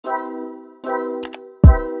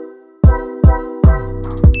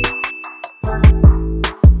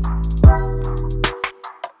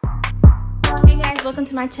welcome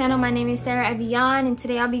to my channel. My name is Sarah Evian, and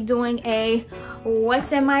today I'll be doing a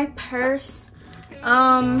what's in my purse.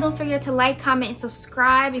 Don't forget to like, comment, and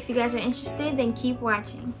subscribe. If you guys are interested, then keep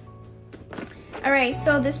watching. Alright,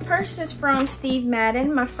 so this purse is from Steve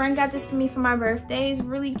Madden. My friend got this for me for my birthday. It's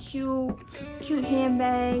really cute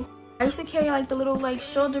handbag. I used to carry like the little like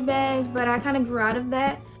shoulder bags, but I kind of grew out of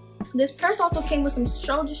that. This purse also came with some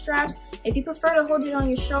shoulder straps. If you prefer to hold it on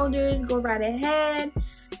your shoulders, go right ahead.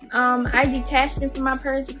 I detached them from my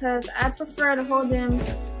purse because I prefer to hold them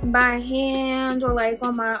by hand or like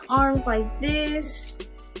on my arms like this.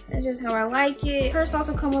 That's just how I like it. The purse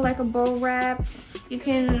also comes with like a bow wrap. You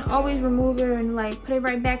can always remove it and like put it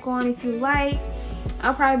right back on if you like.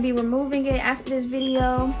 I'll probably be removing it after this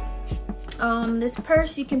video. This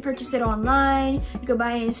purse, you can purchase it online. You can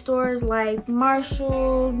buy it in stores like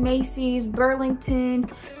Marshall, Macy's, Burlington.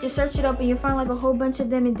 Just search it up and you'll find like a whole bunch of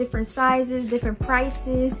them in different sizes, different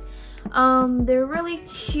prices. They're really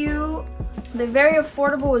cute. They're very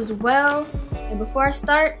affordable as well. And before I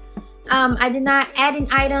start, I did not add in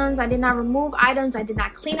items. I did not remove items. I did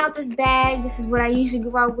not clean out this bag. This is what I usually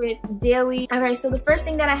go out with daily. Alright, so the first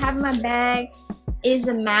thing that I have in my bag is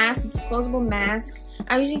a mask, a disposable mask.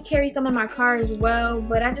 I usually carry some in my car as well,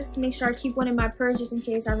 but I just make sure I keep one in my purse just in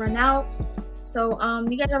case I run out. So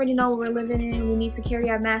you guys already know what we're living in. We need to carry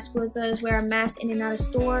our mask with us, wear our mask in and out of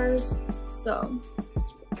stores. So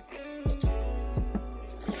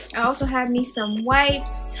I also have me some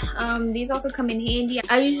wipes. These also come in handy.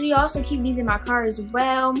 I usually also keep these in my car as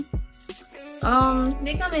well.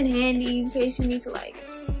 They come in handy in case you need to like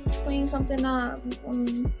clean something up.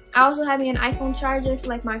 I also have me an iPhone charger for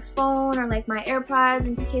like my phone or like my AirPods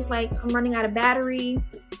in case like I'm running out of battery,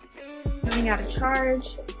 running out of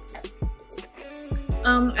charge.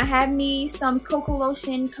 I have me some cocoa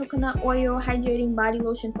lotion, coconut oil hydrating body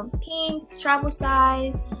lotion from Pink, travel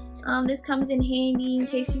size. This comes in handy in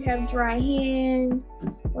case you have dry hands,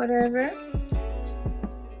 whatever.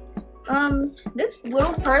 This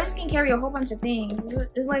little purse can carry a whole bunch of things.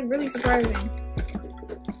 It's like really surprising.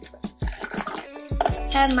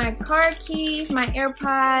 Have my car keys, my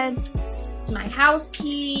AirPods, my house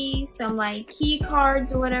keys, some like key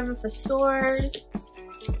cards or whatever for stores.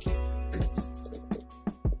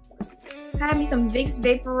 Have me some Vicks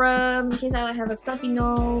Vapor Rub in case I like have a stuffy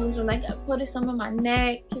nose or like I put some on my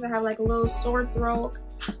neck in case I have like a little sore throat.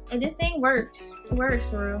 And this thing works. It works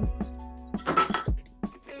for real.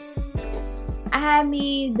 I have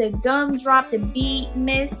me the Gumdrop the Beat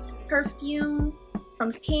Mist perfume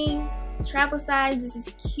from Pink. Travel size. This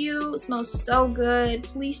is cute. It smells so good.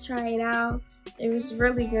 Please try it out. It was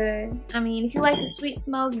really good. I mean, if you like the sweet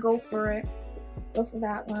smells, go for it. Go for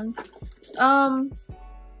that one.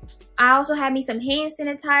 I also have me some hand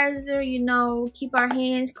sanitizer. You know, keep our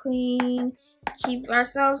hands clean, keep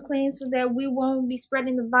ourselves clean so that we won't be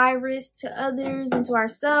spreading the virus to others and to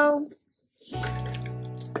ourselves.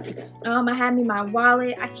 I have me my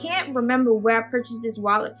wallet. I can't remember where I purchased this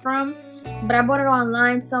wallet from, but I bought it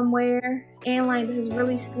online somewhere, and like this is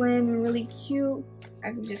really slim and really cute.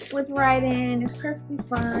 I could just slip right in. It's perfectly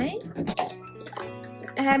fine.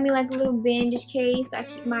 I have me like a little bandage case. I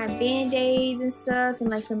keep my band-aids and stuff and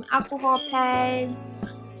like some alcohol pads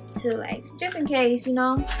to like just in case, you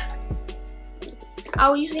know.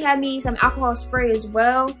 I'll usually have me some alcohol spray as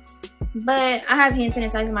well, but I have hand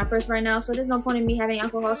sanitizer in my purse right now, so there's no point in me having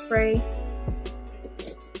alcohol spray.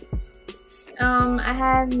 I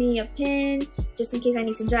have me a pen just in case I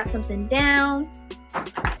need to jot something down.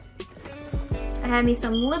 I have me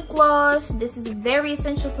some lip gloss. This is very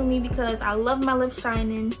essential for me because I love my lips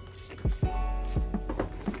shining.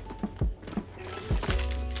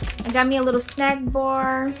 I got me a little snack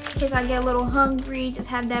bar in case I get a little hungry. Just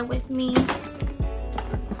have that with me.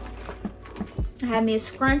 I have me a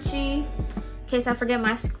scrunchie in case I forget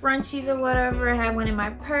my scrunchies or whatever. I have one in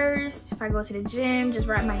my purse. If I go to the gym, just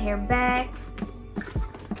wrap my hair back.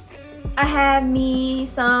 I have me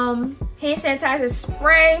some hand sanitizer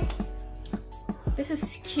spray. This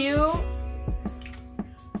is cute.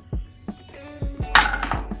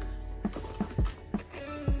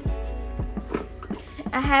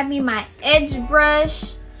 I have me my edge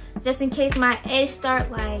brush just in case my edge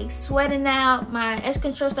start like sweating out, my edge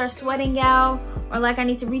control starts sweating out, or like I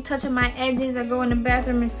need to retouch on my edges. I go in the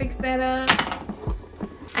bathroom and fix that up.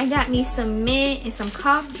 I got me some mint and some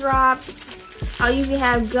cough drops. I'll usually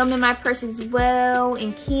have gum in my purse as well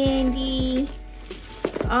and candy.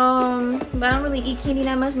 But I don't really eat candy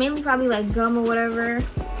that much, mainly probably like gum or whatever.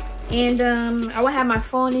 And I will have my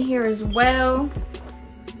phone in here as well.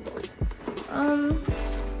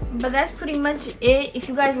 but that's pretty much it. If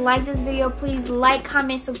you guys like this video, please like,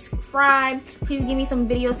 comment, subscribe. Please give me some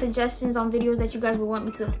video suggestions on videos that you guys would want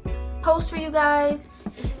me to post for you guys.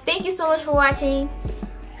 Thank you so much for watching.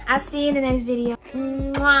 I'll see you in the next video.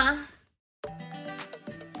 Mwah.